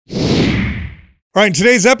All right, in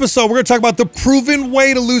today's episode, we're going to talk about the proven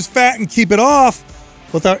way to lose fat and keep it off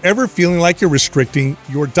without ever feeling like you're restricting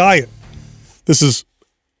your diet. This is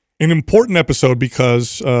an important episode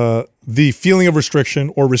because the feeling of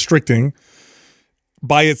restriction or restricting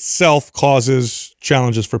by itself causes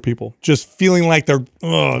challenges for people. Just feeling like they're,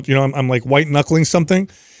 I'm like white knuckling something.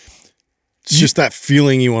 It's just that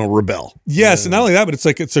feeling you want to rebel. Yes, and not only that, but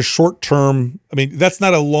it's a short term. I mean, that's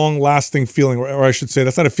not a long lasting feeling, or I should say,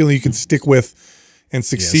 that's not a feeling you can stick with and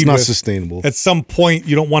succeed it's not with. sustainable. At some point,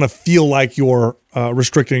 you don't want to feel like you're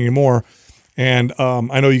restricting anymore. And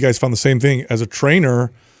I know you guys found the same thing. As a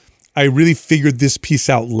trainer, I really figured this piece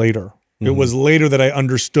out later. Mm-hmm. It was later that I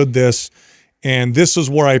understood this, and this is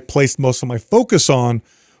where I placed most of my focus on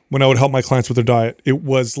when I would help my clients with their diet. It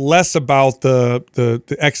was less about the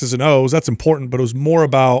X's and O's. That's important, but it was more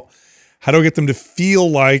about how do I get them to feel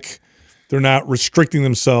like they're not restricting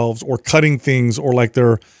themselves or cutting things or like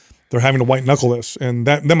they're having to white knuckle this, and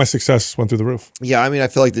then my success went through the roof. Yeah, I mean, I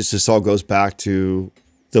feel like this just all goes back to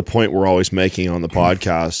the point we're always making on the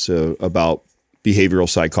podcast about behavioral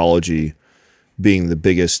psychology being the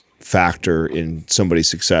biggest factor in somebody's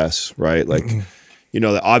success, right? Like,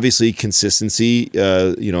 obviously consistency,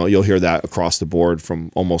 you'll hear that across the board from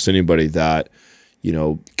almost anybody that,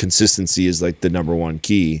 consistency is like the #1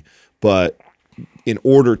 key. But in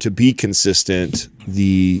order to be consistent,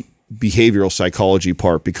 the behavioral psychology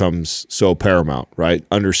part becomes so paramount, right?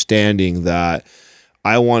 Understanding that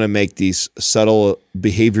I want to make these subtle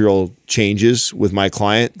behavioral changes with my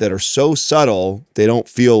client that are so subtle, they don't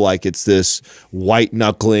feel like it's this white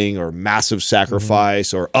knuckling or massive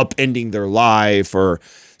sacrifice or upending their life or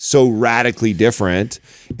so radically different.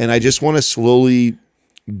 And I just want to slowly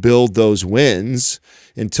build those wins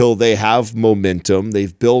until they have momentum.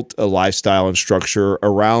 They've built a lifestyle and structure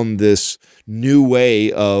around this new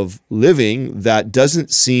way of living that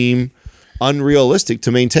doesn't seem unrealistic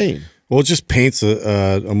to maintain. Well, it just paints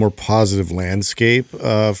a more positive landscape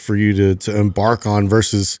for you to embark on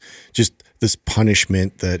versus just this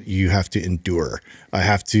punishment that you have to endure.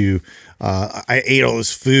 I ate all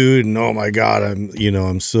this food and oh my God,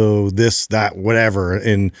 I'm so this, that, whatever.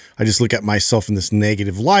 And I just look at myself in this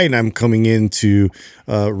negative light, and I'm coming in to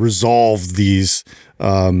resolve these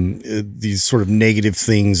sort of negative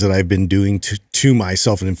things that I've been doing to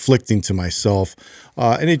myself and inflicting to myself.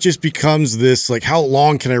 And it just becomes this, like, how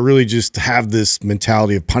long can I really just have this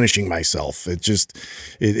mentality of punishing myself?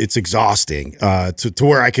 It's exhausting to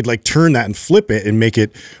where I could like turn that and flip it and make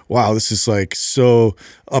it, wow, this is like so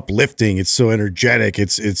uplifting. It's so energetic.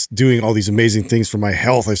 It's doing all these amazing things for my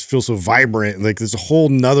health. I feel so vibrant. Like there's a whole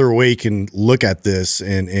nother way you can look at this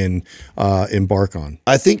and embark on.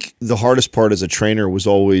 I think the hardest part as a trainer was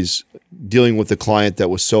always dealing with the client that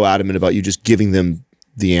was so adamant about you just giving them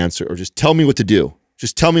the answer or just tell me what to do.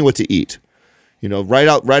 Just tell me what to eat. Write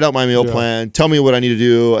out my meal plan. Tell me what I need to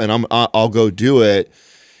do, and I'll go do it.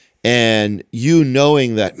 And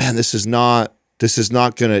knowing that, man, this is not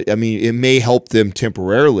gonna. I mean, it may help them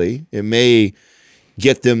temporarily. It may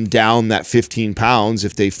get them down that 15 pounds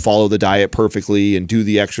if they follow the diet perfectly and do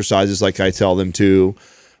the exercises like I tell them to.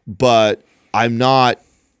 But I'm not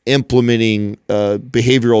implementing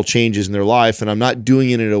behavioral changes in their life, and I'm not doing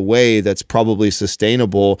it in a way that's probably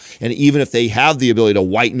sustainable. And even if they have the ability to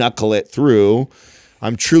white knuckle it through,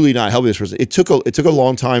 I'm truly not helping this person. It took a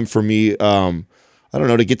long time for me, I don't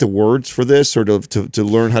know, to get the words for this or to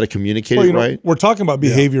learn how to communicate it right. We're talking about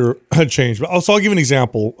behavior change, but also I'll give an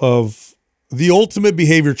example of the ultimate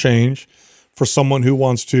behavior change for someone who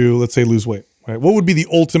wants to, let's say, lose weight. Right? What would be the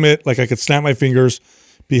ultimate? Like I could snap my fingers.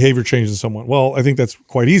 Behavior change in someone. Well, I think that's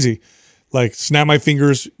quite easy. Like snap my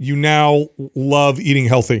fingers. You now love eating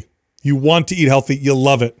healthy. You want to eat healthy. You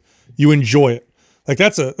love it. You enjoy it. Like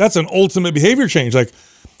that's an ultimate behavior change. Like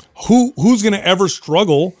who's going to ever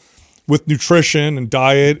struggle with nutrition and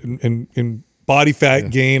diet and body fat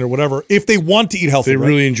gain or whatever if they want to eat healthy? They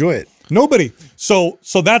really enjoy it. Nobody. So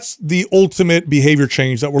that's the ultimate behavior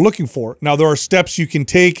change that we're looking for. Now there are steps you can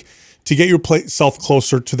take to get yourself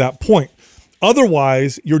closer to that point.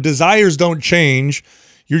 Otherwise, your desires don't change.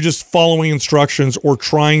 You're just following instructions or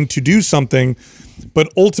trying to do something,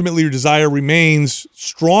 but ultimately your desire remains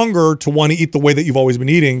stronger to want to eat the way that you've always been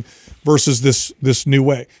eating versus this new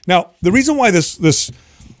way. Now, the reason why this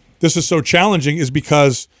is so challenging is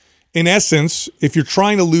because, in essence, if you're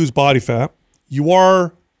trying to lose body fat, you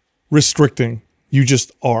are restricting. You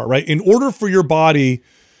just are, right? In order for your body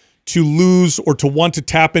to lose or to want to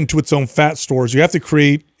tap into its own fat stores, you have to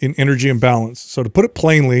create an energy imbalance. So to put it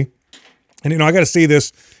plainly, and I got to say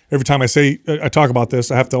this every time I talk about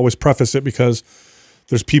this, I have to always preface it because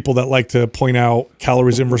there's people that like to point out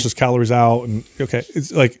calories in versus calories out. And okay,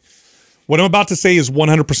 it's like What I'm about to say is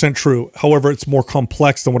 100% true. However, it's more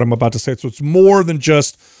complex than what I'm about to say. So it's more than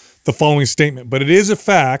just the following statement. But it is a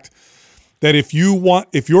fact that if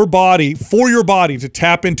your body to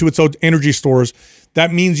tap into its own energy stores,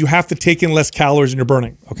 that means you have to take in less calories than you're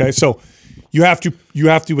burning. Okay, so you have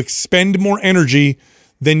to expend more energy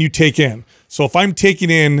than you take in. So if I'm taking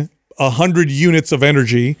in 100 units of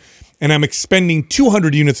energy and I'm expending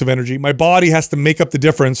 200 units of energy, my body has to make up the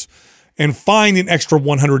difference and find an extra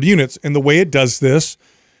 100 units. And the way it does this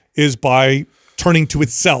is by turning to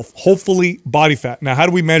itself, hopefully body fat. Now, how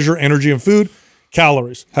do we measure energy in food?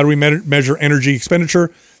 Calories. How do we measure energy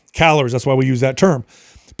expenditure? Calories. That's why we use that term.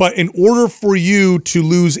 But in order for you to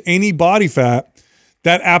lose any body fat,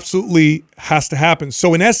 that absolutely has to happen.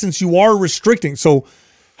 So in essence, you are restricting. So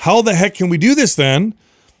how the heck can we do this then?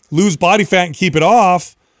 Lose body fat and keep it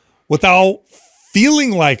off without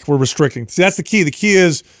feeling like we're restricting. See, that's the key. The key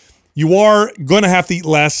is you are going to have to eat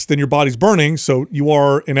less than your body's burning. So you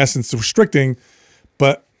are, in essence, restricting,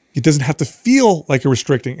 but it doesn't have to feel like you're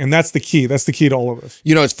restricting. And that's the key. That's the key to all of this.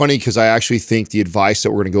 You know, it's funny because I actually think the advice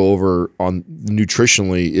that we're going to go over on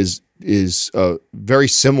nutritionally is very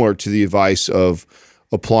similar to the advice of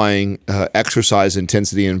applying exercise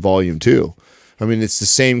intensity and volume too. I mean, it's the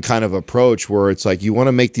same kind of approach where it's like you want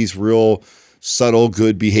to make these real subtle,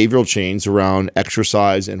 good behavioral change around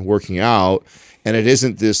exercise and working out. And it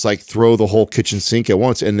isn't this like throw the whole kitchen sink at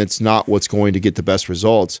once. And it's not what's going to get the best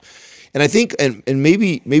results. And I think, and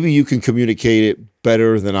maybe you can communicate it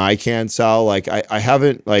better than I can, Sal. Like I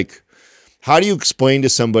haven't, like, how do you explain to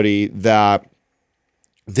somebody that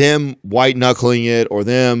them white knuckling it, or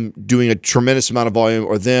them doing a tremendous amount of volume,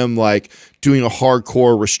 or them like doing a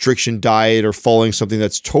hardcore restriction diet, or following something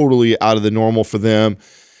that's totally out of the normal for them,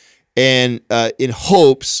 and in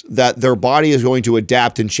hopes that their body is going to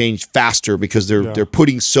adapt and change faster because they're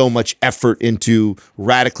putting so much effort into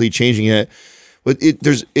radically changing it. But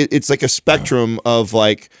it's like a spectrum of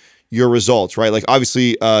like your results, right? Like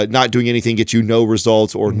obviously not doing anything gets you no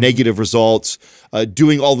results or negative results.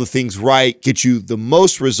 Doing all the things right gets you the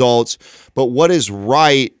most results. But what is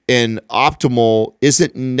right and optimal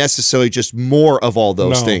isn't necessarily just more of all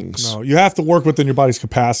those things. No, you have to work within your body's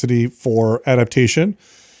capacity for adaptation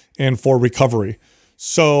and for recovery.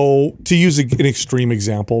 So to use an extreme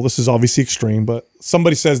example, this is obviously extreme, but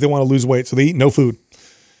somebody says they want to lose weight, so they eat no food.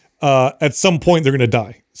 At some point they're going to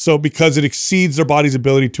die. So because it exceeds their body's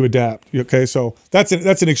ability to adapt. Okay, so that's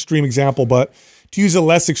an extreme example. But to use a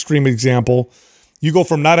less extreme example, you go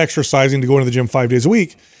from not exercising to going to the gym 5 days a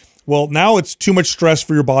week. Well, now it's too much stress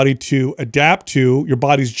for your body to adapt to. Your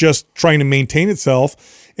body's just trying to maintain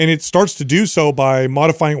itself. And it starts to do so by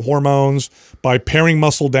modifying hormones, by paring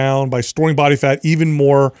muscle down, by storing body fat even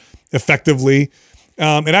more effectively.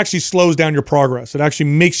 It actually slows down your progress. It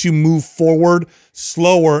actually makes you move forward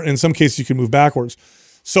slower. In some cases, you can move backwards.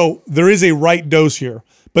 So there is a right dose here.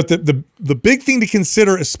 But the big thing to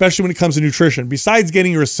consider, especially when it comes to nutrition, besides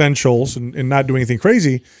getting your essentials and not doing anything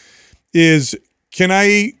crazy, is can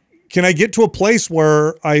I get to a place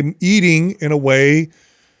where I'm eating in a way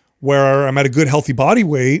where I'm at a good, healthy body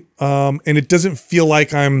weight, and it doesn't feel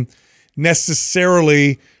like I'm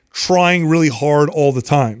necessarily trying really hard all the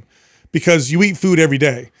time. Because you eat food every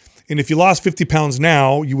day. And if you lost 50 pounds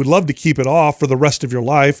now, you would love to keep it off for the rest of your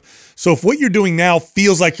life. So if what you're doing now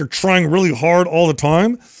feels like you're trying really hard all the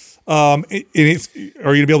time, are you going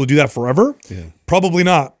to be able to do that forever? Yeah. Probably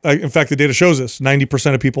not. In fact, the data shows us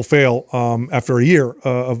 90% of people fail after a year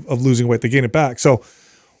of losing weight. They gain it back. So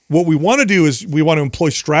what we want to do is we want to employ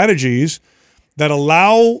strategies that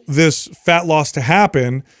allow this fat loss to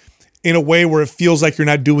happen in a way where it feels like you're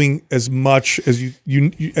not doing as much as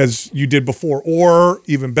you did before, or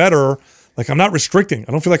even better, like I'm not restricting.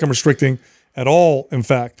 I don't feel like I'm restricting at all, in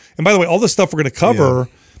fact. And by the way, all this stuff we're going to cover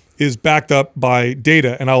is backed up by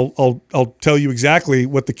data, and I'll tell you exactly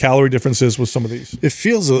what the calorie difference is with some of these. It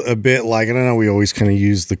feels a bit like, and I know we always kind of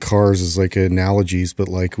use the cars as like analogies, but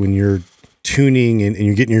like when you're tuning and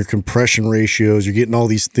you're getting your compression ratios, you're getting all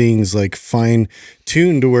these things like fine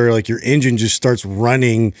tuned to where like your engine just starts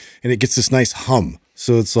running and it gets this nice hum.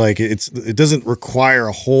 So it's like it doesn't require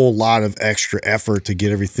a whole lot of extra effort to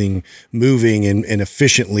get everything moving and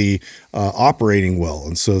efficiently operating well.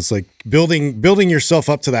 And so it's like building yourself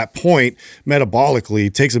up to that point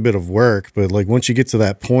metabolically takes a bit of work, but like once you get to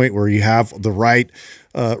that point where you have the right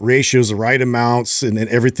ratios, the right amounts, and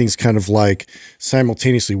everything's kind of like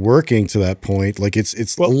simultaneously working to that point, like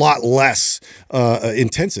it's a lot less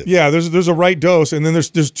intensive. Yeah, there's a right dose, and then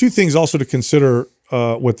there's two things also to consider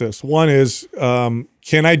with this. One is,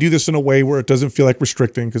 can I do this in a way where it doesn't feel like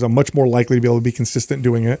restricting, because I'm much more likely to be able to be consistent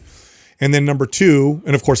doing it. And then number two,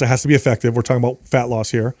 and of course it has to be effective. We're talking about fat loss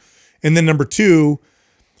here. And then number two,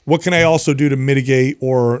 what can I also do to mitigate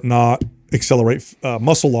or not accelerate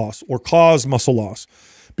muscle loss or cause muscle loss?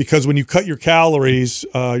 Because when you cut your calories,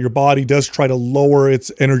 your body does try to lower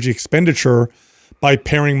its energy expenditure by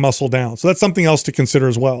paring muscle down. So that's something else to consider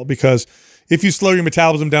as well, because if you slow your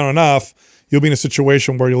metabolism down enough, you'll be in a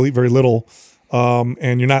situation where you'll eat very little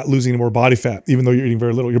and you're not losing any more body fat, even though you're eating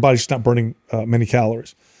very little. Your body's just not burning many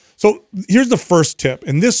calories. So here's the first tip.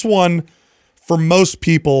 And this one, for most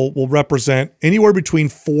people, will represent anywhere between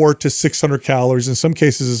 400 to 600 calories, in some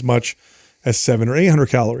cases as much as 700 or 800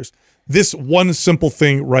 calories. This one simple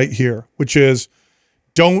thing right here, which is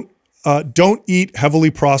don't eat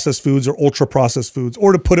heavily processed foods or ultra processed foods,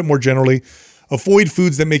 or to put it more generally, avoid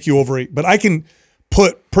foods that make you overeat. But I can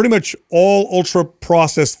put pretty much all ultra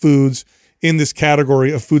processed foods in this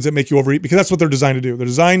category of foods that make you overeat, because that's what they're designed to do. They're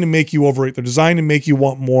designed to make you overeat. They're designed to make you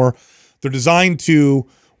want more. They're designed to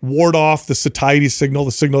ward off the satiety signal,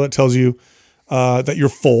 the signal that tells you that you're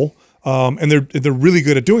full. And they're really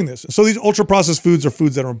good at doing this. So these ultra processed foods are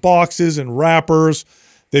foods that are in boxes and wrappers.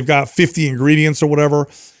 They've got 50 ingredients or whatever.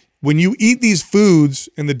 When you eat these foods,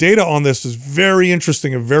 and the data on this is very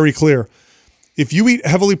interesting and very clear. If you eat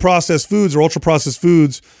heavily processed foods or ultra processed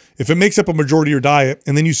foods, if it makes up a majority of your diet,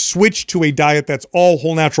 and then you switch to a diet that's all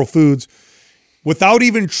whole natural foods without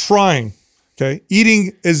even trying, okay,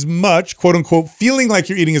 eating as much, quote unquote, feeling like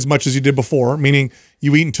you're eating as much as you did before, meaning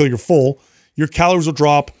you eat until you're full, your calories will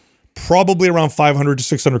drop probably around 500 to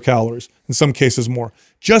 600 calories, in some cases more,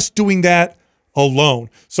 just doing that alone.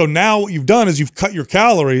 So now what you've done is you've cut your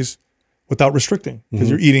calories without restricting, because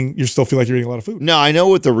you still feel like you're eating a lot of food. No, I know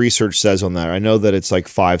what the research says on that. I know that it's like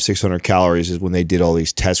 500-600 calories is when they did all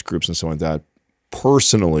these test groups and stuff like that.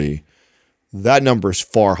 Personally, that number is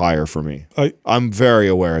far higher for me. I'm very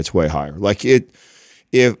aware it's way higher. Like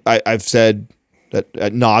I've said that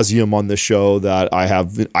ad nauseum on the show that I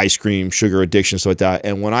have ice cream, sugar addiction, stuff like that.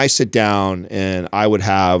 And when I sit down and I would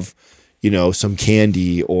have, some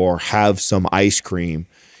candy or have some ice cream,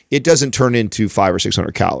 it doesn't turn into 500 or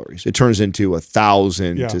 600 calories. It turns into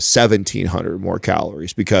 1,000 to 1,700 more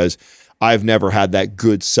calories, because I've never had that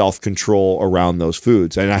good self-control around those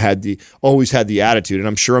foods. And I always had the attitude, and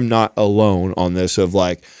I'm sure I'm not alone on this, of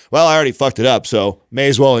like, well, I already fucked it up, so may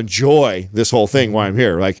as well enjoy this whole thing while I'm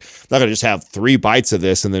here. Like, I'm not gonna just have 3 bites of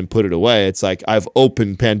this and then put it away. It's like, I've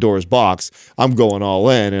opened Pandora's box. I'm going all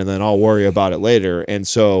in, and then I'll worry about it later. And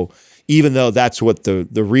so even though that's what the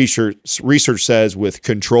research says with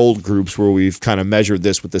controlled groups, where we've kind of measured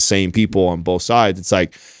this with the same people on both sides, it's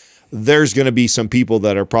like, there's going to be some people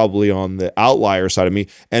that are probably on the outlier side of me.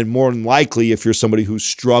 And more than likely, if you're somebody who's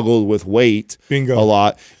struggled with weight a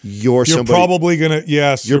lot, you're probably going to,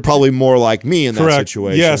 yes. You're probably more like me in that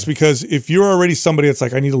situation. Yes, because if you're already somebody that's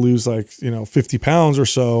like, I need to lose 50 pounds or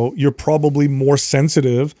so, you're probably more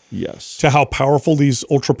sensitive to how powerful these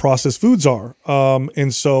ultra processed foods are. And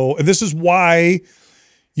this is why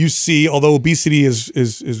you see, although obesity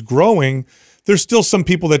is growing, there's still some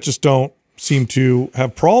people that just don't seem to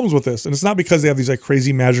have problems with this. And it's not because they have these like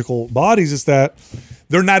crazy magical bodies, it's that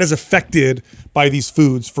they're not as affected by these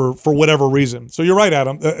foods for whatever reason. So you're right,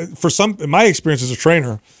 Adam. In my experience as a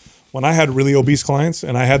trainer, when I had really obese clients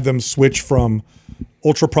and I had them switch from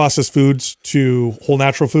ultra processed foods to whole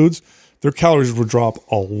natural foods, their calories would drop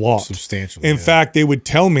a lot. Substantially. In fact, they would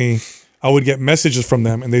tell me, I would get messages from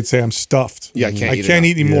them and they'd say, I'm stuffed. Yeah, I can't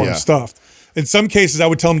eat anymore. I'm stuffed. In some cases, I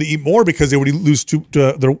would tell them to eat more because they would lose too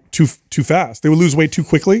fast. They would lose weight too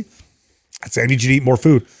quickly. I'd say, I need you to eat more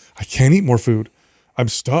food. I can't eat more food. I'm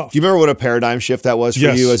stuffed. Do you remember what a paradigm shift that was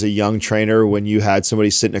for you as a young trainer, when you had somebody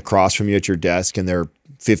sitting across from you at your desk and they're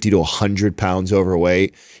 50 to 100 pounds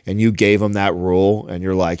overweight, and you gave them that rule, and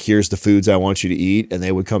you're like, here's the foods I want you to eat, and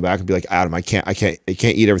they would come back and be like, Adam, I can't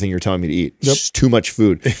eat everything you're telling me to eat. It's just too much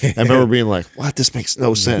food. I remember being like, what? This makes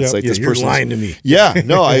no sense. Like, this person's lying to me. Yeah,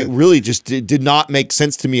 no, I really just did not make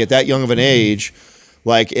sense to me at that young of an age.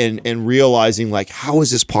 Like, and realizing, like, how is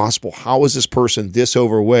this possible? How is this person this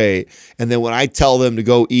overweight? And then when I tell them to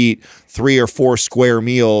go eat 3 or 4 square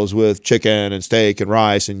meals with chicken and steak and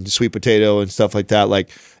rice and sweet potato and stuff like that, like,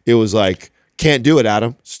 it was like, can't do it,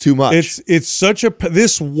 Adam. It's too much. It's such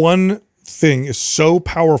this one thing is so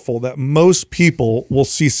powerful that most people will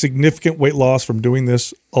see significant weight loss from doing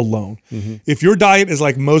this alone. If your diet is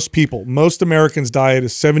like most people, most Americans' diet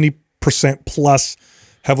is 70% plus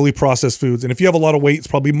heavily processed foods. And if you have a lot of weight, it's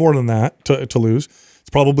probably more than that to lose. It's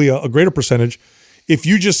probably a greater percentage. If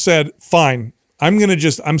you just said, fine, I'm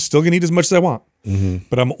still gonna eat as much as I want,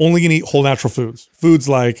 but I'm only gonna eat whole natural foods. Foods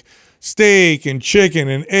like steak and chicken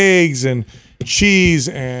and eggs and cheese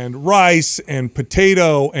and rice and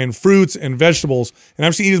potato and fruits and vegetables. And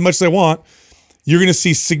I'm just gonna eat as much as I want. You're going to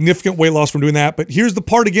see significant weight loss from doing that. But here's the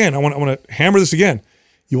part again. I want to hammer this again.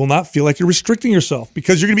 You will not feel like you're restricting yourself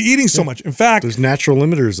because you're going to be eating so much. In fact, there's natural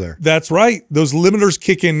limiters there. That's right. Those limiters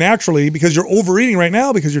kick in naturally because you're overeating right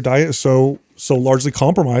now because your diet is so largely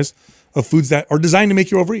compromised of foods that are designed to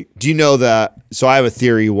make you overeat. Do you know that? So I have a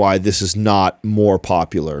theory why this is not more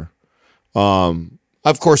popular.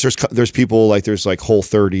 Of course, there's people like there's like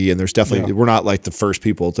Whole30, and there's definitely we're not like the first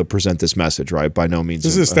people to present this message, right? By no means.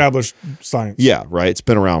 This is established science. Yeah, right. It's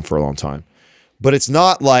been around for a long time, but it's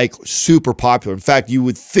not like super popular. In fact, you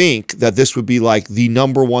would think that this would be like the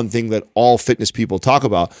 #1 thing that all fitness people talk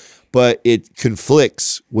about, but it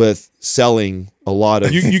conflicts with selling a lot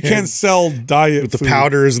of. You can't sell diet with the food.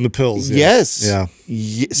 powders and the pills. Yes. Yeah.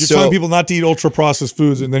 You're telling people not to eat ultra processed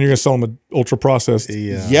foods, and then you're going to sell them an ultra processed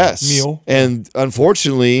meal. And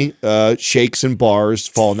unfortunately, shakes and bars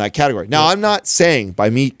fall in that category. Now, I'm not saying by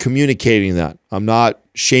me communicating that, I'm not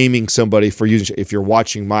shaming somebody for using. If you're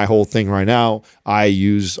watching my whole thing right now, I'll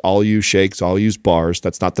use shakes, I'll use bars.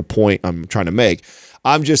 That's not the point I'm trying to make.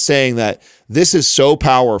 I'm just saying that this is so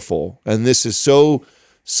powerful, and this is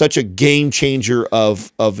such a game changer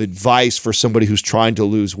of advice for somebody who's trying to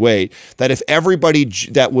lose weight, that if everybody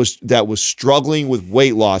that was struggling with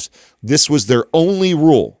weight loss, this was their only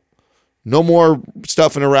rule. No more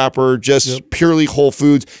stuff in a wrapper, just purely whole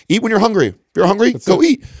foods. Eat when you're hungry. If you're hungry, go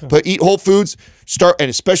eat. Yeah. But eat whole foods. And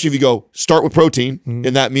especially if you start with protein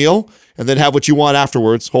in that meal, and then have what you want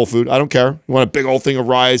afterwards, whole food. I don't care. You want a big old thing of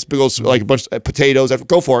rice, big old like a bunch of potatoes,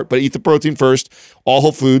 go for it. But eat the protein first, all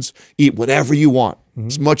whole foods. Eat whatever you want,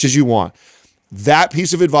 as much as you want. That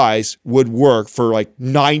piece of advice would work for like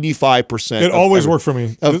 95%. It always worked for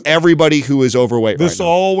me. Of everybody who is overweight this right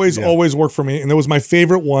now. always worked for me. And it was my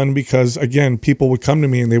favorite one because, again, people would come to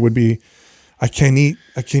me and they would be, I can't eat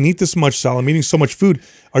this much, Sal. I'm eating so much food.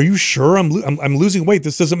 Are you sure I'm losing weight?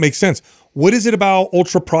 This doesn't make sense. What is it about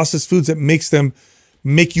ultra processed foods that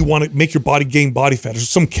make you want to make your body gain body fat? Is there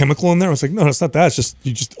some chemical in there? I was like, no, it's not that. It's just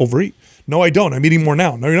you just overeat. No, I don't. I'm eating more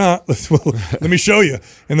now. No, you're not. Let me show you.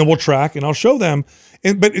 And then we'll track and I'll show them.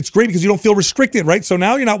 But it's great because you don't feel restricted, right? So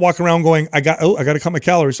now you're not walking around going, I got to cut my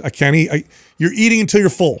calories. I can't eat. You're eating until you're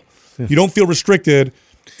full. Yeah. You don't feel restricted,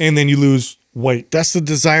 and then you lose weight. That's the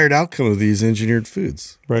desired outcome of these engineered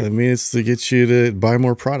foods. Right. I mean, it's to get you to buy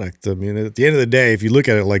more product. I mean, at the end of the day, if you look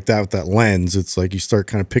at it like that with that lens, it's like you start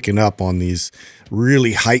kind of picking up on these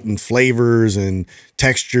really heightened flavors and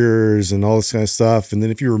textures and all this kind of stuff. And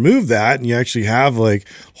then if you remove that and you actually have like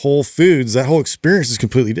whole foods, that whole experience is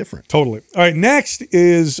completely different. Totally. All right. Next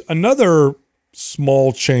is another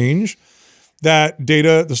small change that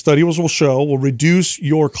the study will show will reduce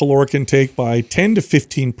your caloric intake by 10 to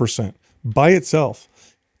 15%. By itself.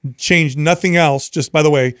 Change nothing else. Just by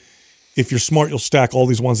the way, if you're smart, you'll stack all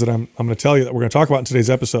these ones that I'm going to tell you that we're going to talk about in today's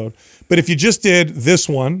episode. But if you just did this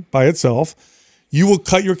one by itself, you will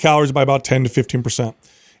cut your calories by about 10 to 15%.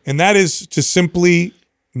 And that is to simply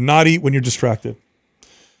not eat when you're distracted.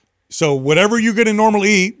 So whatever you're going to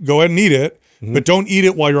normally eat, go ahead and eat it, but don't eat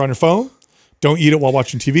it while you're on your phone. Don't eat it while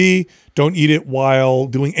watching TV. Don't eat it while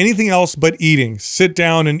doing anything else but eating. Sit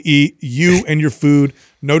down and eat you and your food.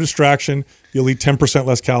 No distraction. You'll eat 10%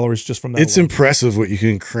 less calories just from that. It's impressive what you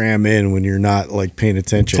can cram in when you're not like paying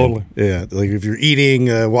attention. Totally. Yeah. Like if you're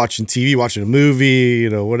eating, watching TV, watching a movie,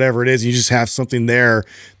 whatever it is, you just have something there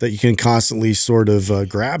that you can constantly sort of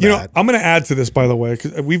grab at. I'm going to add to this, by the way,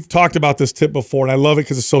 because we've talked about this tip before, and I love it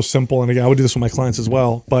because it's so simple. And again, I would do this with my clients as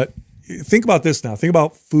well. But think about this now. Think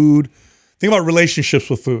about food. Think about relationships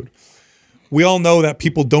with food. We all know that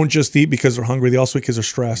people don't just eat because they're hungry. They also eat because they're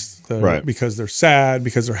stressed, because they're sad,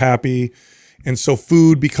 because they're happy. And so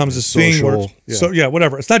food becomes this thing where,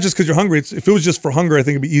 whatever. It's not just because you're hungry. If it was just for hunger, I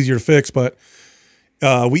think it'd be easier to fix, but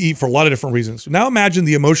we eat for a lot of different reasons. Now imagine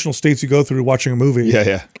the emotional states you go through watching a movie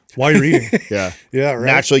while you're eating. Right.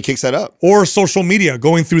 Naturally kicks that up. Or social media,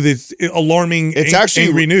 going through this alarming,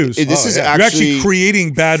 angry news. You're actually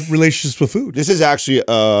creating bad relationships with food. This is actually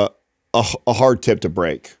a hard tip to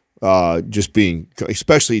break.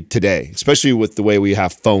 Especially today, especially with the way we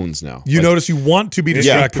have phones now. You notice you want to be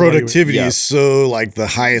distracted. Productivity is so like the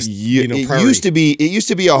highest. It used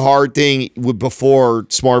to be a hard thing before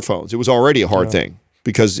smartphones. It was already a hard thing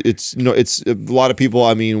because it's a lot of people.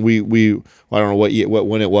 I mean, I don't know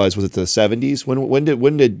when it was. Was it the 70s? When did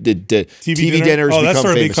TV dinners that become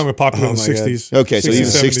started famous? becoming popular in the 60s. Okay, so even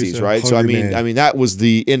 60s, right? So I mean that was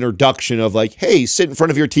the introduction of like, hey, sit in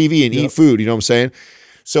front of your TV and eat food. You know what I'm saying?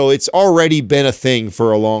 So it's already been a thing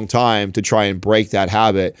for a long time to try and break that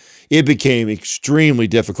habit. It became extremely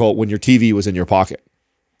difficult when your TV was in your pocket.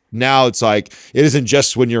 Now it's like, it isn't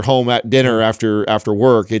just when you're home at dinner after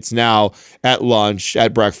work. It's now at lunch,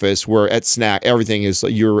 at breakfast, where at snack, everything is,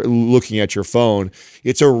 you're looking at your phone.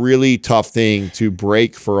 It's a really tough thing to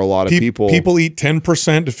break for a lot of people. People eat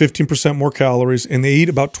 10% to 15% more calories, and they eat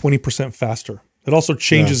about 20% faster. It also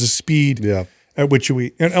changes the speed at which you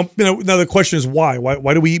eat. And now the question is why?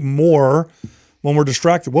 Why do we eat more when we're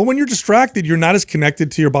distracted? Well, when you're distracted, you're not as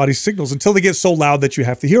connected to your body's signals until they get so loud that you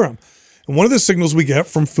have to hear them. And one of the signals we get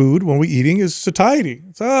from food when we're eating is satiety.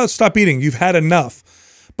 It's, oh, stop eating. You've had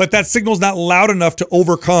enough. But that signal's not loud enough to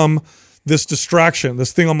overcome this distraction,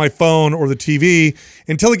 this thing on my phone or the TV,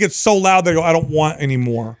 until it gets so loud that I go, I don't want any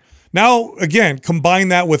more. Now, again, combine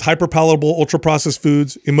that with hyperpalatable, ultra-processed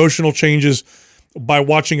foods, emotional changes by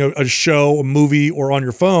watching a show, a movie, or on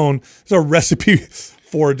your phone. It's a recipe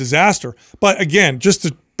for a disaster. But again, just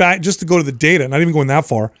to go to the data, not even going that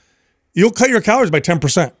far, you'll cut your calories by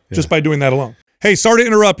 10% just by doing that alone. Hey, sorry to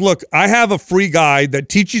interrupt. Look, I have a free guide that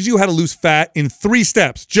teaches you how to lose fat in 3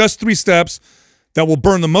 steps, just 3 steps that will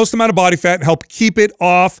burn the most amount of body fat and help keep it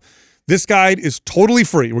off. This guide is totally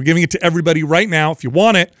free. We're giving it to everybody right now. If you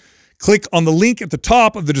want it, click on the link at the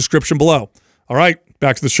top of the description below. All right,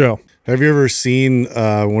 back to the show. Have you ever seen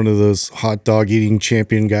one of those hot dog eating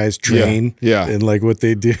champion guys train? Yeah. And like what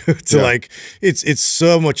they do to like, it's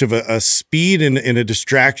so much of a speed and a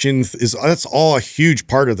distraction that's all a huge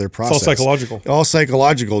part of their process. It's all psychological. All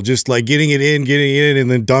psychological, just like getting it in, and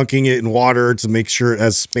then dunking it in water to make sure it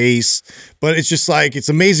has space. But it's just like, it's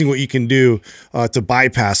amazing what you can do to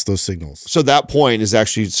bypass those signals. So that point is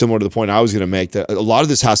actually similar to the point I was going to make, that a lot of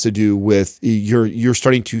this has to do with you're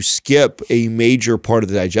starting to skip a major part of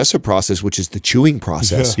the digestive process, which is the chewing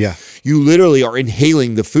process. Yeah. You literally are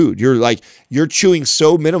inhaling the food. You're chewing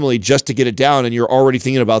so minimally just to get it down, and you're already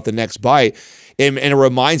thinking about the next bite. And it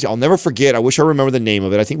reminds me, I'll never forget, I wish I remember the name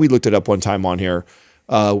of it. I think we looked it up one time on here.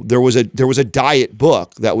 There was a diet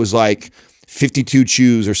book that was like 52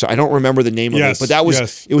 chews or so. I don't remember the name of it, but that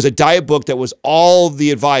was it was a diet book that was, all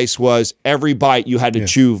the advice was every bite you had to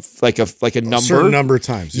chew like a number, a certain number of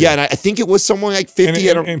times. Yeah, and I think it was somewhere like 50.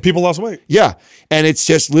 And people lost weight. Yeah, and it's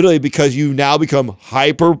just literally because you now become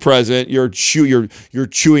hyper present. You're chewing,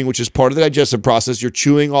 which is part of the digestive process. You're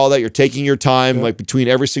chewing all that. You're taking your time, like between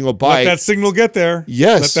every single bite. Let that signal get there.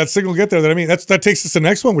 Yes, let that signal get there. That takes us to the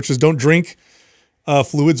next one, which is don't drink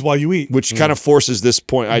fluids while you eat, which kind of forces this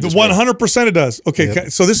point. 100% it does. Okay,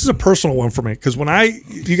 so this is a personal one for me, because when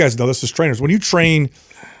you guys know this as trainers, when you train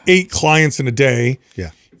 8 clients in a day,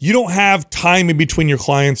 you don't have time in between your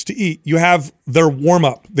clients to eat. You have their warm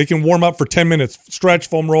up. They can warm up for 10 minutes, stretch,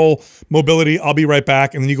 foam roll, mobility. I'll be right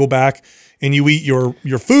back, and then you go back and you eat your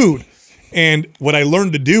food. And what I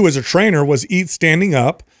learned to do as a trainer was eat standing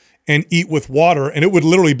up and eat with water, and it would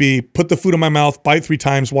literally be put the food in my mouth, bite 3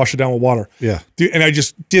 times, wash it down with water. Yeah. And I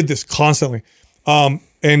just did this constantly.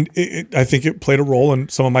 And I think it played a role in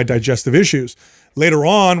some of my digestive issues. Later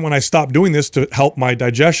on, when I stopped doing this to help my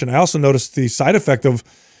digestion, I also noticed the side effect of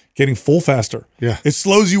getting full faster. Yeah. It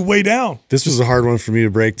slows you way down. This was a hard one for me to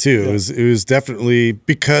break too. Yeah. It was definitely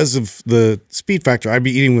because of the speed factor. I'd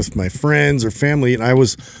be eating with my friends or family, and I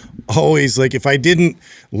was always like, if I didn't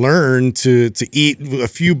learn to eat a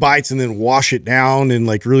few bites and then wash it down and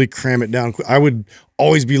like really cram it down, I would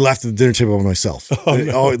always be left at the dinner table by myself.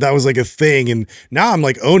 That was like a thing. And now I'm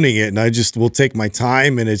like owning it, and I just will take my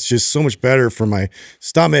time, and it's just so much better for my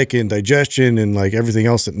stomach and digestion and like everything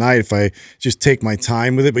else at night if I just take my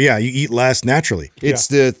time with it. But yeah, you eat less naturally. It's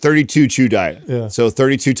the 32 chew diet. Yeah. So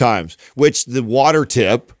 32 times, which the water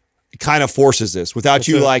tip kind of forces this without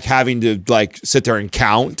you like having to like sit there and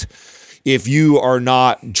count. If you are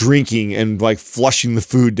not drinking and like flushing the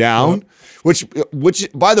food down, which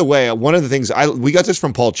by the way, one of the things we got this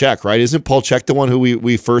from Paul Chek, right? Isn't Paul Chek the one who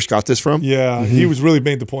we first got this from? Yeah, he was really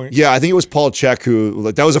made the point. Yeah, I think it was Paul Chek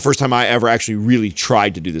who, that was the first time I ever actually really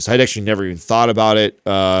tried to do this. I'd actually never even thought about it.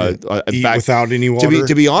 Eat without any water.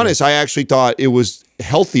 To be honest, I actually thought it was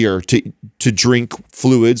healthier to drink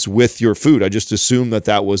fluids with your food. I just assumed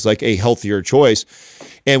that was like a healthier choice.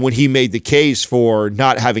 And when he made the case for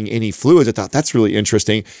not having any fluids, I thought that's really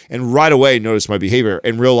interesting. And right away noticed my behavior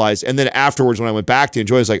and realized, and then afterwards when I went back to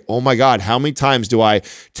enjoy it, I was like, oh my God, how many times do I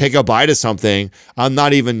take a bite of something? I'm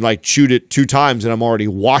not even like chewed it 2 times and I'm already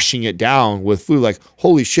washing it down with food. Like,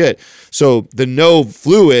 holy shit. So the no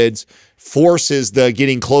fluids forces the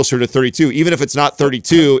getting closer to 32. Even if it's not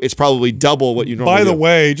 32, it's probably double what you normally do. By the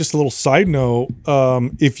way, just a little side note,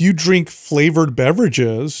 if you drink flavored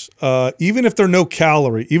beverages, even if they're no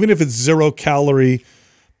calorie, even if it's 0 calorie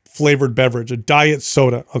flavored beverage, a diet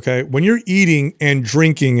soda, okay, when you're eating and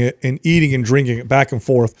drinking it and eating and drinking it back and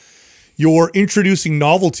forth, You're introducing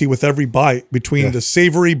novelty with every bite, between the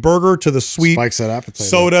savory burger to the sweet Spikes that appetite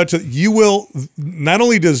soda. You will, not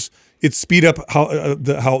only does it speed up how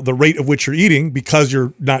the rate of which you're eating because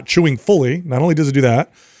you're not chewing fully. Not only does it do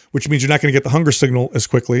that, which means you're not going to get the hunger signal as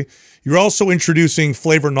quickly, you're also introducing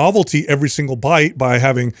flavor novelty every single bite by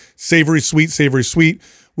having savory, sweet,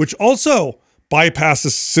 which also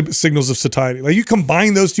bypasses signals of satiety. Like, you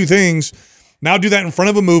combine those two things, now do that in front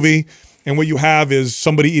of a movie, and what you have is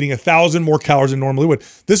somebody eating 1,000 more calories than normally would.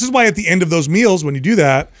 This is why at the end of those meals, when you do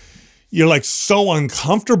that, you're like so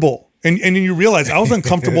uncomfortable. And then you realize I was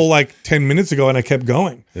uncomfortable like 10 minutes ago and I kept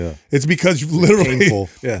going. Yeah. It's because you've literally, you're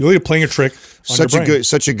literally playing a trick on your brain.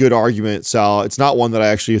 Such a good argument, Sal. It's not one that I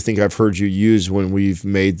actually think I've heard you use when we've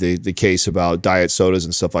made the case about diet sodas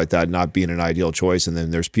and stuff like that not being an ideal choice. And then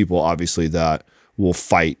there's people obviously that will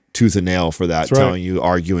fight tooth and nail for that, telling you,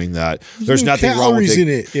 arguing that there's nothing wrong with it. In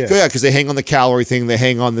it. Yeah, because they hang on the calorie thing, they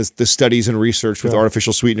hang on the studies and research with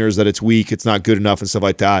artificial sweeteners that it's weak, it's not good enough and stuff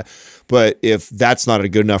like that. But if that's not a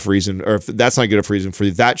good enough reason, or if that's not a good enough reason for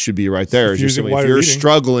you, that should be right there. If you're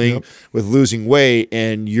struggling with losing weight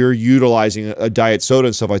and you're utilizing a diet soda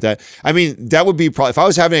and stuff like that, I mean, that would be probably, if I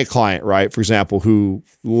was having a client, right, for example, who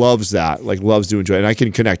loves that, like loves to enjoy it, and I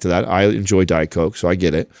can connect to that. I enjoy Diet Coke, so I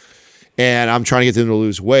get it. And I'm trying to get them to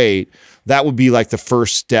lose weight, that would be like the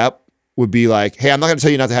first step would be like, hey, I'm not going to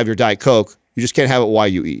tell you not to have your Diet Coke. You just can't have it while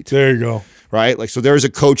you eat. There you go. Right? Like, so there's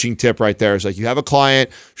a coaching tip right there. It's like, you have a client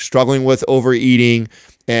struggling with overeating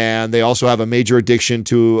and they also have a major addiction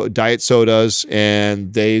to diet sodas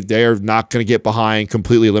and they're not going to get behind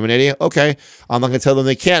completely eliminating it. Okay. I'm not going to tell them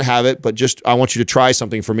they can't have it, but just, I want you to try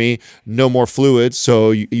something for me. No more fluids.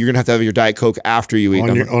 So you're going to have your Diet Coke after you eat.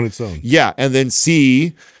 On its own. Yeah. And then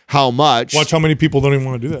see how much. Watch how many people don't even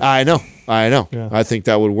want to do that. I know. Yeah. I think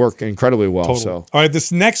that would work incredibly well. Totally. So, all right,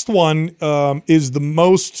 this next one is the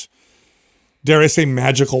most, dare I say,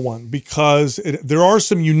 magical one, because there are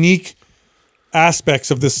some unique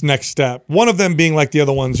aspects of this next step. One of them being like the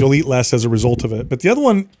other ones, you'll eat less as a result of it. But the other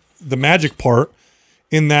one, the magic part,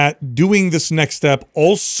 in that doing this next step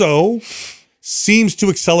also seems to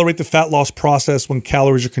accelerate the fat loss process when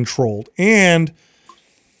calories are controlled and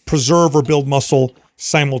preserve or build muscle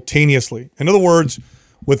simultaneously. In other words,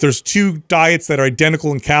 if there's two diets that are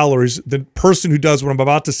identical in calories, the person who does what I'm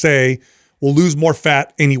about to say will lose more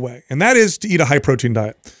fat anyway. And that is to eat a high protein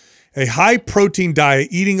diet. A high protein diet,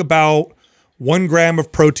 eating about 1 gram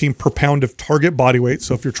of protein per pound of target body weight.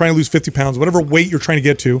 So if you're trying to lose 50 pounds, whatever weight you're trying to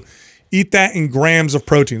get to, eat that in grams of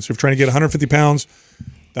protein. So if you're trying to get 150 pounds,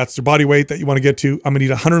 that's your body weight that you want to get to. I'm going to eat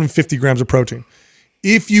 150 grams of protein.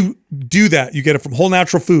 If you do that, you get it from whole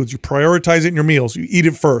natural foods, you prioritize it in your meals, you eat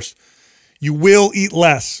it first, you will eat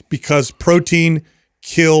less because protein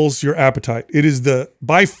kills your appetite. It is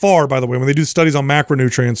by far, by the way, when they do studies on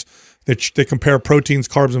macronutrients, they compare proteins,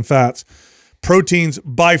 carbs, and fats. Proteins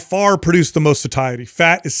by far produce the most satiety.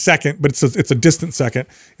 Fat is second, but it's a distant second,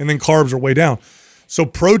 and then carbs are way down. So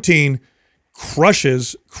protein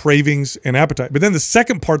crushes cravings and appetite. But then the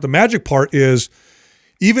second part, the magic part, is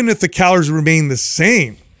even if the calories remain the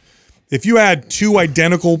same, if you had two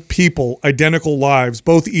identical people, identical lives,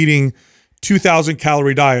 both eating 2,000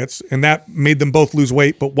 calorie diets, and that made them both lose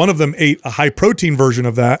weight, but one of them ate a high protein version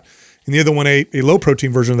of that, and the other one ate a low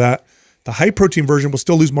protein version of that, the high protein version will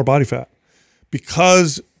still lose more body fat.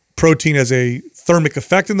 Because protein has a thermic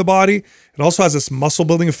effect in the body, it also has this muscle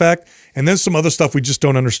building effect, and then some other stuff we just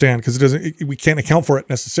don't understand because we can't account for it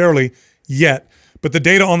necessarily yet. But the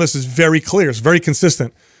data on this is very clear. It's very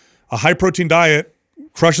consistent. A high protein diet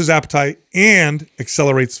crushes appetite and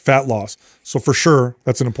accelerates fat loss. So for sure,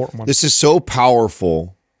 that's an important one. This is so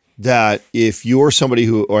powerful that if you're somebody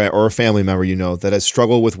who, or a family member, that has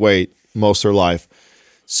struggled with weight most of their life,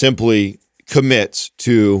 simply commits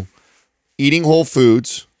to eating whole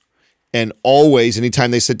foods, and always,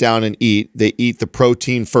 anytime they sit down and eat, they eat the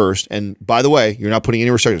protein first. And by the way, you're not putting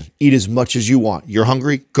any restrictions. Eat as much as you want. You're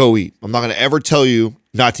hungry, go eat. I'm not going to ever tell you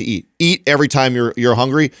not to eat. Eat every time you're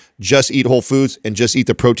hungry. Just eat whole foods and just eat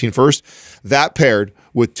the protein first. That paired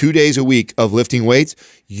with 2 days a week of lifting weights,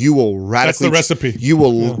 you will radically. That's the recipe. You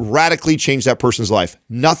will radically change that person's life.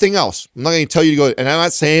 Nothing else. I'm not going to tell you to go. And I'm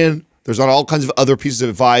not saying there's not all kinds of other pieces of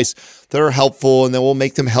advice that are helpful and that will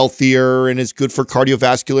make them healthier and it's good for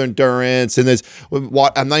cardiovascular endurance. And I'm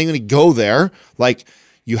not even going to go there. Like,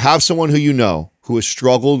 you have someone who who has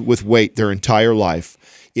struggled with weight their entire life.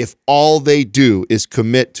 if all they do is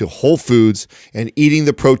commit to whole foods and eating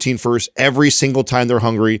the protein first every single time they're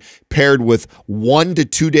hungry, paired with 1 to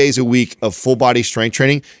 2 days a week of full body strength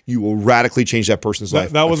training, you will radically change that person's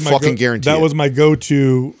life. That was I fucking guarantee that it. was my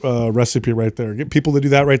go-to recipe right there. Get people to do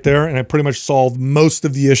that right there, and I pretty much solved most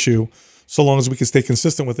of the issue, so long as we can stay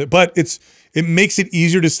consistent with it. But it makes it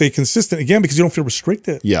easier to stay consistent again because you don't feel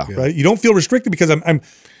restricted. Yeah. Right. You don't feel restricted because I'm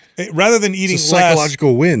rather than eating It's a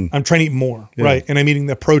psychological less, win. I'm trying to eat more. Right. And I'm eating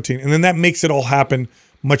the protein, and then that makes it all happen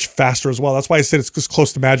much faster as well. That's why I said it's as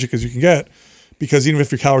close to magic as you can get, because even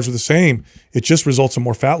if your calories are the same, it just results in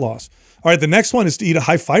more fat loss. All right. The next one is to eat a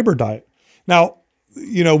high fiber diet. Now,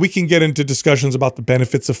 we can get into discussions about the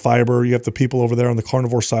benefits of fiber. You have the people over there on the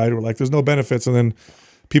carnivore side who are like, there's no benefits. And then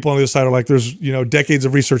people on the other side are like, there's, decades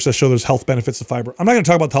of research that show there's health benefits of fiber. I'm not going to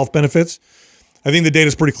talk about the health benefits. I think the data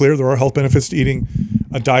is pretty clear. There are health benefits to eating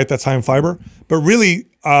a diet that's high in fiber. But really,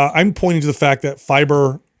 I'm pointing to the fact that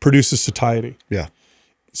fiber produces satiety. Yeah.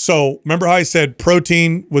 So remember how I said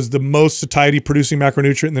protein was the most satiety-producing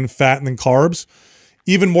macronutrient, and then fat, and then carbs?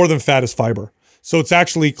 Even more than fat is fiber. So it's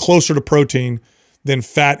actually closer to protein than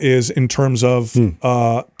fat is in terms of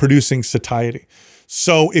producing satiety.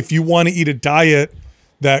 So if you want to eat a diet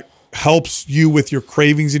that helps you with your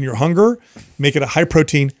cravings and your hunger, make it a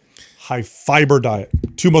high-protein, high-fiber diet.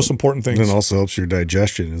 Two most important things. And it also helps your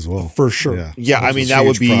digestion as well. For sure. Yeah, I mean, that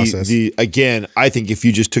would be again, I think if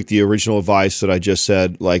you just took the original advice that I just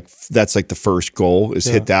said, like that's like the first goal is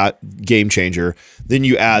hit that game changer. Then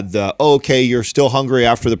you add okay, you're still hungry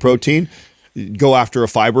after the protein, go after a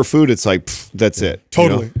fiber food. It's like, that's it.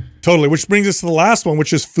 Totally. Totally. Which brings us to the last one,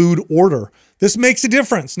 which is food order. This makes a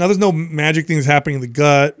difference. Now, there's no magic things happening in the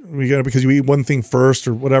gut because you eat one thing first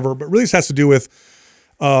or whatever, but really this has to do with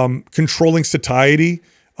controlling satiety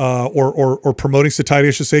or promoting satiety,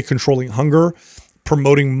 I should say, controlling hunger,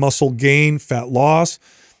 promoting muscle gain, fat loss.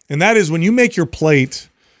 And that is when you make your plate,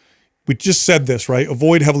 we just said this, right?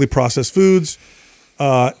 Avoid heavily processed foods,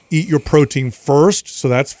 eat your protein first. So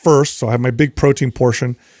that's first. So I have my big protein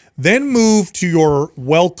portion. Then move to your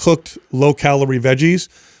well-cooked, low-calorie veggies,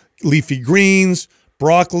 leafy greens,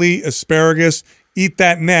 broccoli, asparagus. Eat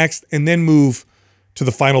that next, and then move to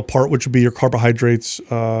the final part, which would be your carbohydrates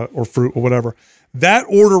or fruit or whatever. That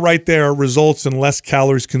order right there results in less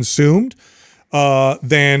calories consumed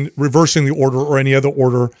than reversing the order or any other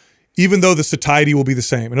order, even though the satiety will be the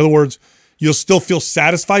same. In other words, you'll still feel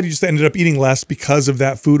satisfied. You just ended up eating less because of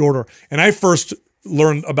that food order. And I first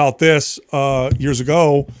learned about this years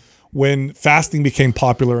ago when fasting became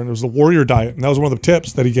popular, and it was the warrior diet. And that was one of the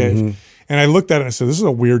tips that he gave. And I looked at it and I said, this is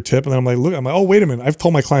a weird tip. And then I'm like, oh, wait a minute. I've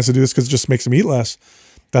told my clients to do this because it just makes them eat less.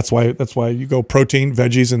 That's why you go protein,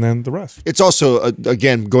 veggies, and then the rest. It's also,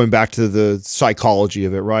 again, going back to the psychology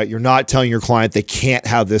of it, right? You're not telling your client they can't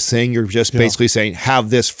have this thing. You're just basically saying, have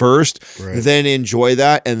this first, then enjoy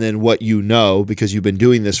that. And then what you know, because you've been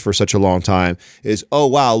doing this for such a long time, is, oh,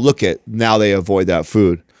 wow, look at, now they avoid that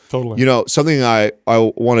food. Totally. Something I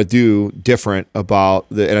want to do different about,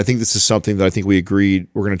 and I think this is something that I think we agreed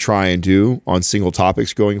we're going to try and do on single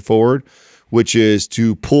topics going forward, which is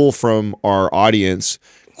to pull from our audience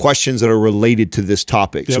questions that are related to this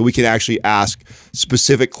topic. So we can actually ask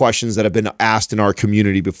specific questions that have been asked in our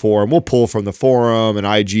community before, and we'll pull from the forum and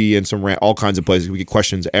IG and all kinds of places. We get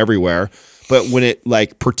questions everywhere. But when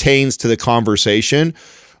it pertains to the conversation,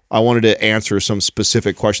 I wanted to answer some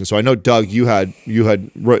specific questions. So I know, Doug, you had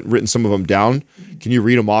written some of them down. Can you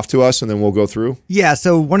read them off to us, and then we'll go through? Yeah.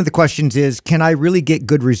 So one of the questions is, can I really get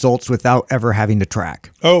good results without ever having to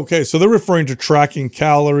track? Okay. So they're referring to tracking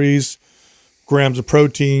calories, grams of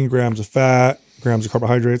protein, grams of fat, grams of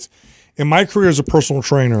carbohydrates. In my career as a personal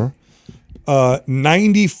trainer,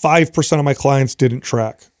 95% of my clients didn't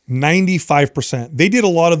track. 95%. They did a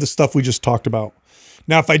lot of the stuff we just talked about.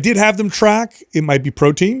 Now, if I did have them track, it might be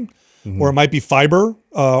protein, or it might be fiber,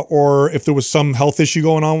 or if there was some health issue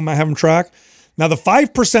going on, we might have them track. Now, the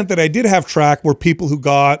 5% that I did have track were people who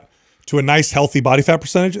got to a nice, healthy body fat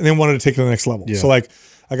percentage and then wanted to take it to the next level. So I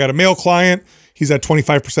got a male client. He's at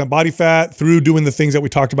 25% body fat through doing the things that we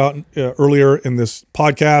talked about earlier in this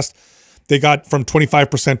podcast. They got from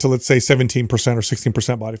 25% to, let's say, 17% or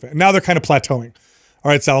 16% body fat. Now they're kind of plateauing. All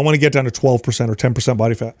right, Sal, I want to get down to 12% or 10%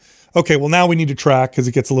 body fat. Okay, well, now we need to track because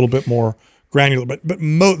it gets a little bit more granular. But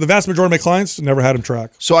the vast majority of my clients never had them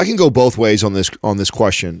track. So I can go both ways on this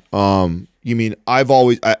question. You mean, I've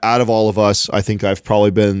always, out of all of us, I think I've probably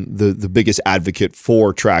been the biggest advocate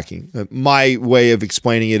for tracking. My way of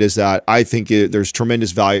explaining it is that I think there's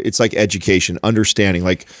tremendous value. It's like education, understanding.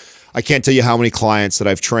 Like, I can't tell you how many clients that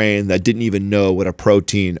I've trained that didn't even know what a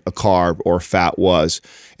protein, a carb, or a fat was.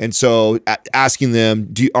 And so asking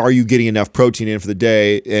them, are you getting enough protein in for the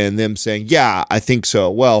day? And them saying, yeah, I think so.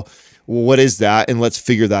 Well, what is that? And let's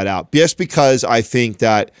figure that out. Just because I think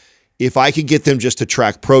that if I could get them just to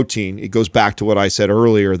track protein, it goes back to what I said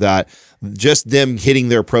earlier, that just them hitting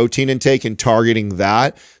their protein intake and targeting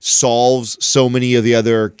that solves so many of the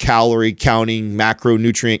other calorie counting,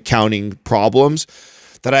 macronutrient counting problems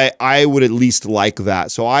that I would at least like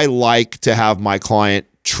that. So I like to have my client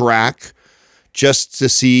track just to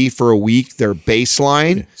see for a week their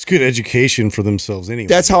baseline. It's good education for themselves anyway.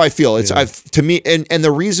 That's how I feel. It's to me, and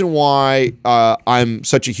the reason why I'm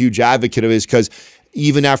such a huge advocate of it is because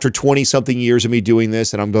even after 20 something years of me doing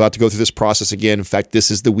this, and I'm about to go through this process again. In fact, this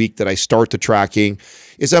is the week that I start the tracking,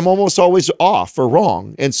 is I'm almost always off or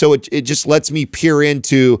wrong. And so it just lets me peer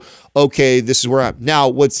into, okay, this is where I'm. Now,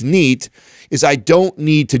 what's neat is I don't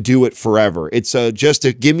need to do it forever. It's just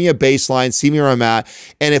to give me a baseline, see me where I'm at.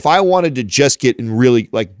 And if I wanted to just get in really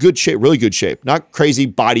like good shape, really good shape, not crazy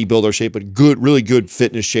bodybuilder shape, but good, really good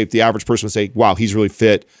fitness shape, the average person would say, wow, he's really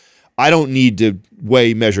fit. I don't need to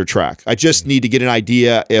weigh, measure, track. I just need to get an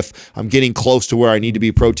idea if I'm getting close to where I need to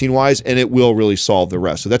be protein-wise, and it will really solve the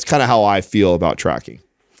rest. So that's kind of how I feel about tracking.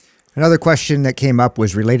 Another question that came up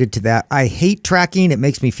was related to that. I hate tracking. It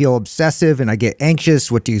makes me feel obsessive and I get anxious.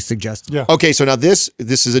 What do you suggest? Yeah. Okay, so now this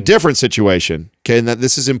is a different situation. Okay, and that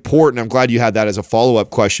this is important. I'm glad you had that as a follow-up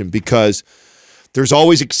question because there's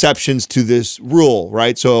always exceptions to this rule,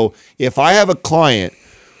 right? So if I have a client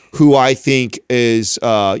who I think is,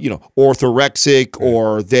 orthorexic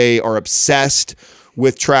or they are obsessed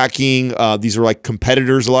with tracking. These are like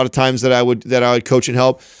competitors a lot of times that I would coach and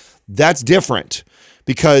help. That's different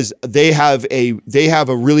because they have a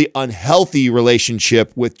really unhealthy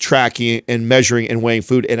relationship with tracking and measuring and weighing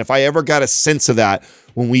food. And if I ever got a sense of that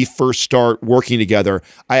when we first start working together,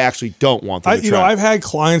 I actually don't want them to track. I've had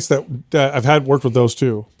clients that I've had worked with those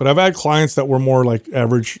too, but I've had clients that were more like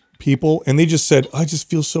average people, and they just said, I just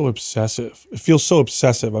feel so obsessive. It feels so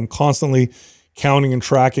obsessive. I'm constantly counting and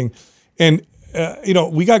tracking. And,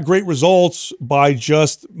 we got great results by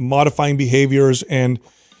just modifying behaviors. And,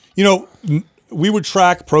 we would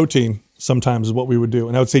track protein sometimes is what we would do.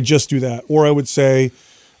 And I would say, just do that. Or I would say,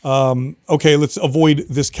 okay, let's avoid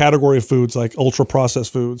this category of foods like ultra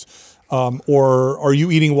processed foods. Or are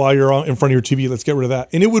you eating while you're in front of your TV? Let's get rid of that.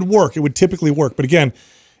 And it would work. It would typically work. But again,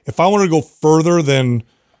 if I wanted to go further than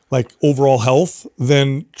like overall health,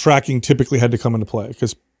 then tracking typically had to come into play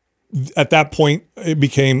because at that point it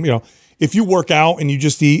became, if you work out and you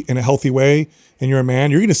just eat in a healthy way and you're a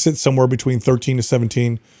man, you're going to sit somewhere between 13 to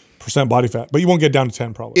 17% body fat, but you won't get down to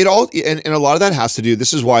 10 probably. And a lot of that has to do,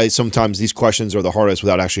 this is why sometimes these questions are the hardest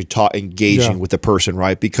without actually engaging with the person,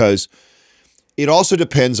 right? Because it also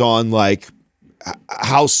depends on like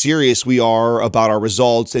how serious we are about our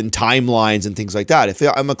results and timelines and things like that. If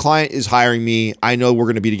a client is hiring me, I know we're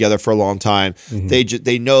going to be together for a long time. Mm-hmm.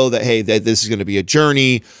 They know that, hey, that this is going to be a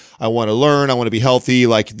journey. I want to learn. I want to be healthy.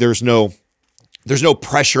 Like there's no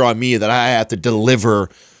pressure on me that I have to deliver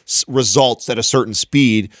results at a certain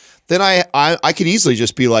speed. Then I could easily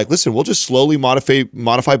just be like, listen, we'll just slowly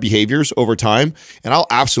modify behaviors over time, and I'll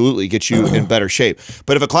absolutely get you in better shape.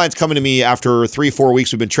 But if a client's coming to me after 3-4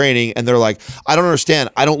 weeks we've been training, and they're like, I don't understand,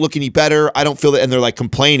 I don't look any better, I don't feel that, and they're like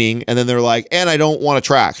complaining, and then they're like, and I don't want to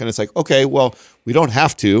track, and it's like, okay, well, we don't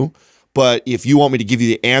have to, but if you want me to give you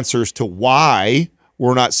the answers to why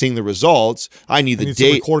we're not seeing the results, I need the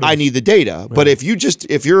data. I need the data. Yeah. But if you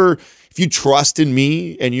trust in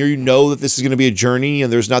me and you know that this is going to be a journey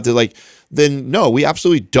and there's not then no, we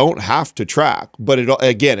absolutely don't have to track. But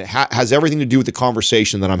it has everything to do with the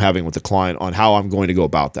conversation that I'm having with the client on how I'm going to go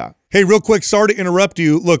about that. Hey, real quick, sorry to interrupt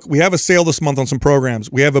you. Look, we have a sale this month on some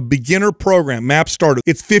programs. We have a beginner program, Map Starter.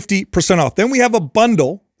 It's 50% off. Then we have a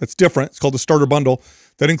bundle that's different. It's called the Starter Bundle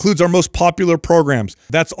that includes our most popular programs.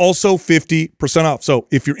 That's also 50% off. So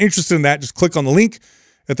if you're interested in that, just click on the link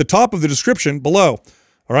at the top of the description below.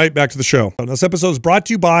 All right, back to the show. This episode is brought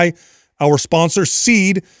to you by our sponsor,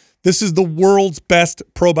 Seed. This is the world's best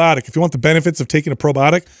probiotic. If you want the benefits of taking a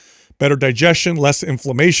probiotic, better digestion, less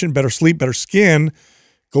inflammation, better sleep, better skin,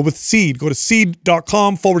 go with Seed. Go to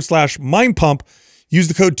seed.com/mindpump. Use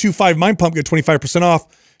the code 25mindpump, get 25% off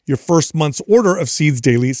your first month's order of Seed's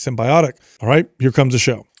Daily Symbiotic. All right, here comes the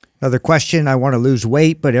show. Another question. I want to lose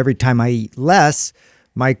weight, but every time I eat less,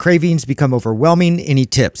 my cravings become overwhelming. Any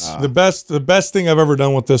tips? The best thing I've ever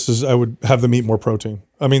done with this is I would have them eat more protein.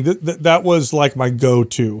 I mean, that was like my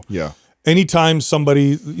go-to. Yeah. Anytime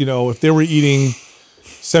somebody, if they were eating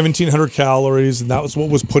 1,700 calories, and that was what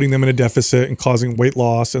was putting them in a deficit and causing weight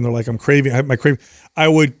loss. And they're like, I have my craving. I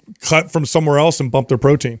would cut from somewhere else and bump their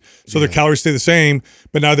protein. So their calories stay the same,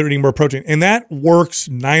 but now they're eating more protein. And that works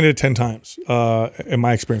 9 out of 10 times in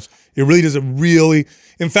my experience. It really does.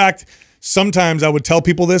 In fact, sometimes I would tell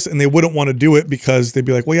people this and they wouldn't want to do it because they'd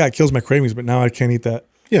be like, well, yeah, it kills my cravings, but now I can't eat that.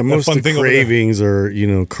 Yeah, most of the cravings are,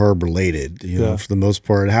 carb related. For the most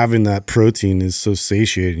part, having that protein is so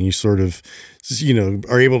satiating. You sort of,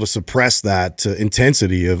 are able to suppress that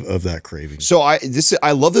intensity of that craving. So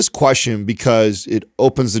I love this question because it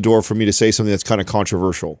opens the door for me to say something that's kind of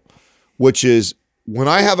controversial, which is when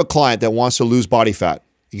I have a client that wants to lose body fat.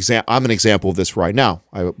 I'm an example of this right now.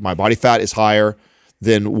 My body fat is higher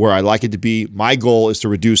than where I like it to be. My goal is to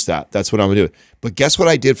reduce that. That's what I'm gonna do. But guess what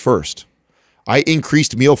I did first? I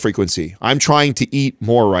increased meal frequency. I'm trying to eat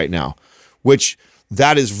more right now, which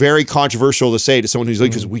that is very controversial to say to someone who's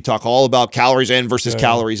like, because we talk all about calories in versus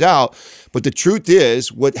calories out. But the truth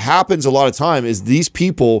is, what happens a lot of time is these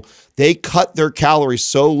people, they cut their calories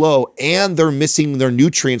so low and they're missing their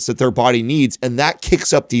nutrients that their body needs. And that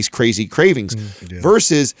kicks up these crazy cravings.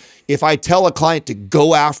 Versus if I tell a client to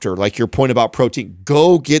go after, like your point about protein,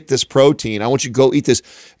 go get this protein. I want you to go eat this.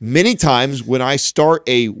 Many times when I start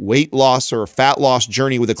a weight loss or a fat loss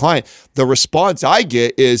journey with a client, the response I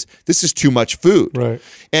get is, this is too much food. Right.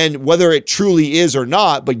 And whether it truly is or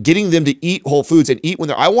not, but getting them to eat whole foods and eat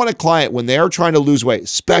I want a client when they're trying to lose weight,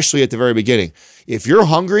 especially at the very beginning. If you're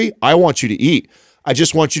hungry, I want you to eat. I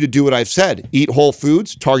just want you to do what I've said. Eat whole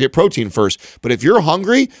foods, target protein first. But if you're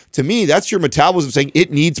hungry, to me, that's your metabolism saying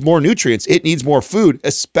it needs more nutrients. It needs more food,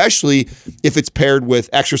 especially if it's paired with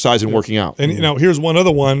exercise and working out. And here's one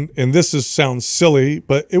other one, and this sounds silly,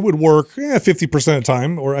 but it would work 50% of the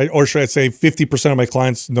time, or should I say 50% of my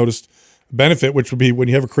clients noticed benefit, which would be when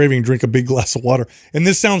you have a craving, drink a big glass of water. And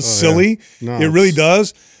this sounds silly. No, it really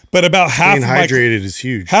does. But about half being hydrated is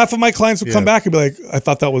huge. Half of my clients would come back and be like, I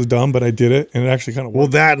thought that was dumb, but I did it. And it actually kind of worked. Well,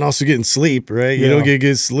 that and also getting sleep, right? You don't get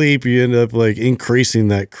good sleep. You end up like increasing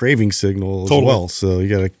that craving signal as well. So you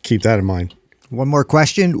got to keep that in mind. One more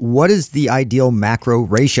question. What is the ideal macro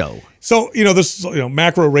ratio? So,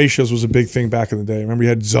 macro ratios was a big thing back in the day. Remember, you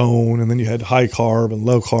had zone and then you had high carb and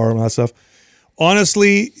low carb and all that stuff.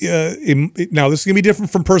 Honestly, now this is going to be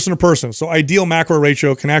different from person to person. So ideal macro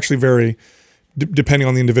ratio can actually vary depending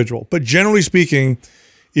on the individual. But generally speaking,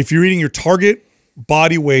 if you're eating your target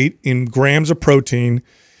body weight in grams of protein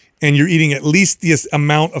and you're eating at least the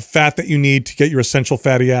amount of fat that you need to get your essential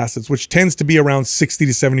fatty acids, which tends to be around 60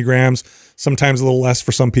 to 70 grams, sometimes a little less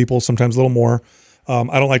for some people, sometimes a little more.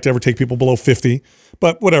 I don't like to ever take people below 50,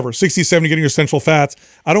 but whatever, 60, 70 getting your essential fats.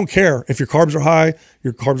 I don't care if your carbs are high,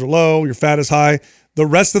 your carbs are low, your fat is high. The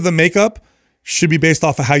rest of the makeup should be based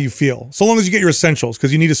off of how you feel. So long as you get your essentials,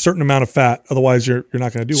 because you need a certain amount of fat. Otherwise, you're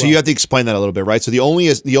not going to do well. So you have to explain that a little bit, right? So the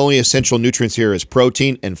only essential nutrients here is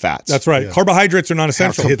protein and fats. That's right. Yeah. Carbohydrates are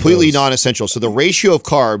non-essential. Completely non-essential. So the ratio of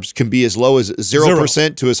carbs can be as low as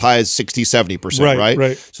 0% to as high as 60, 70%,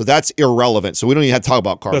 right? So that's irrelevant. So we don't even have to talk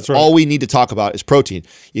about carbs. That's right. All we need to talk about is protein.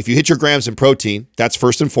 If you hit your grams in protein, that's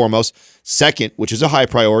first and foremost. Second, which is a high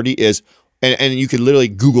priority, is and you can literally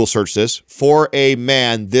Google search this, for a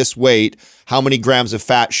man this weight, how many grams of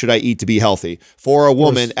fat should I eat to be healthy? For a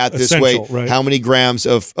woman at this weight, how many grams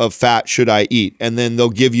of fat should I eat? And then they'll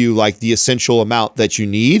give you like the essential amount that you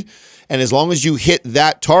need. And as long as you hit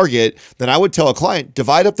that target, then I would tell a client,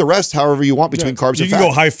 divide up the rest however you want between carbs and fat. You can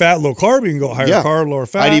go high fat, low carb. You can go higher carb, lower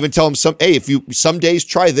fat. I'd even tell them, some days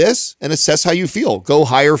try this and assess how you feel. Go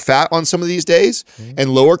higher fat on some of these days and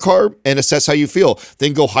lower carb and assess how you feel.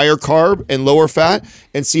 Then go higher carb and lower fat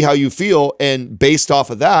and see how you feel. And based off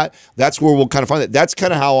of that, that's where we'll kind of find that. That's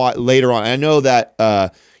kind of how later on. I know that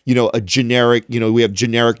a generic, we have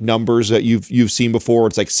generic numbers that you've seen before.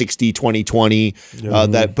 It's like 60, 20, 20,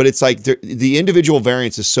 but it's like the individual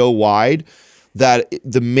variance is so wide that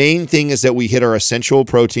the main thing is that we hit our essential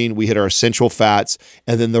protein, we hit our essential fats,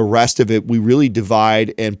 and then the rest of it, we really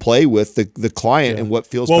divide and play with the client and what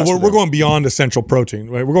feels best. Well, we're going beyond essential protein,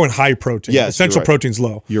 right? We're going high protein. Yes, essential protein's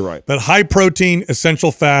low. You're right. But high protein,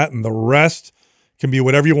 essential fat, and the rest can be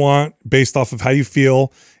whatever you want based off of how you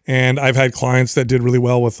feel. And I've had clients that did really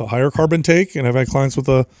well with a higher carb intake, and I've had clients with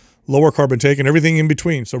a lower carb intake and everything in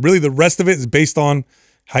between. So really the rest of it is based on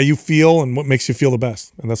how you feel and what makes you feel the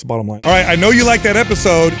best. And that's the bottom line. All right, I know you liked that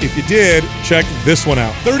episode. If you did, check this one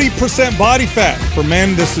out. 30% body fat. For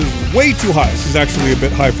men, this is way too high. This is actually a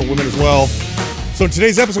bit high for women as well. So in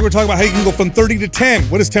today's episode, we're talking about how you can go from 30 to 10.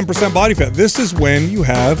 What is 10% body fat? This is when you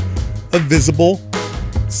have a visible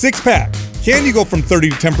six-pack. Can you go from 30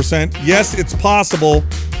 to 10%? Yes, it's possible.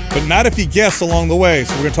 but not if you guess along the way.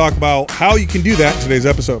 So we're going to talk about how you can do that in today's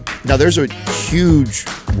episode. Now, there's a huge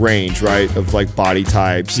range, right, of like body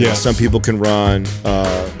types. Yes. Some people can run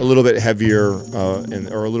a little bit heavier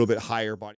or a little bit higher body.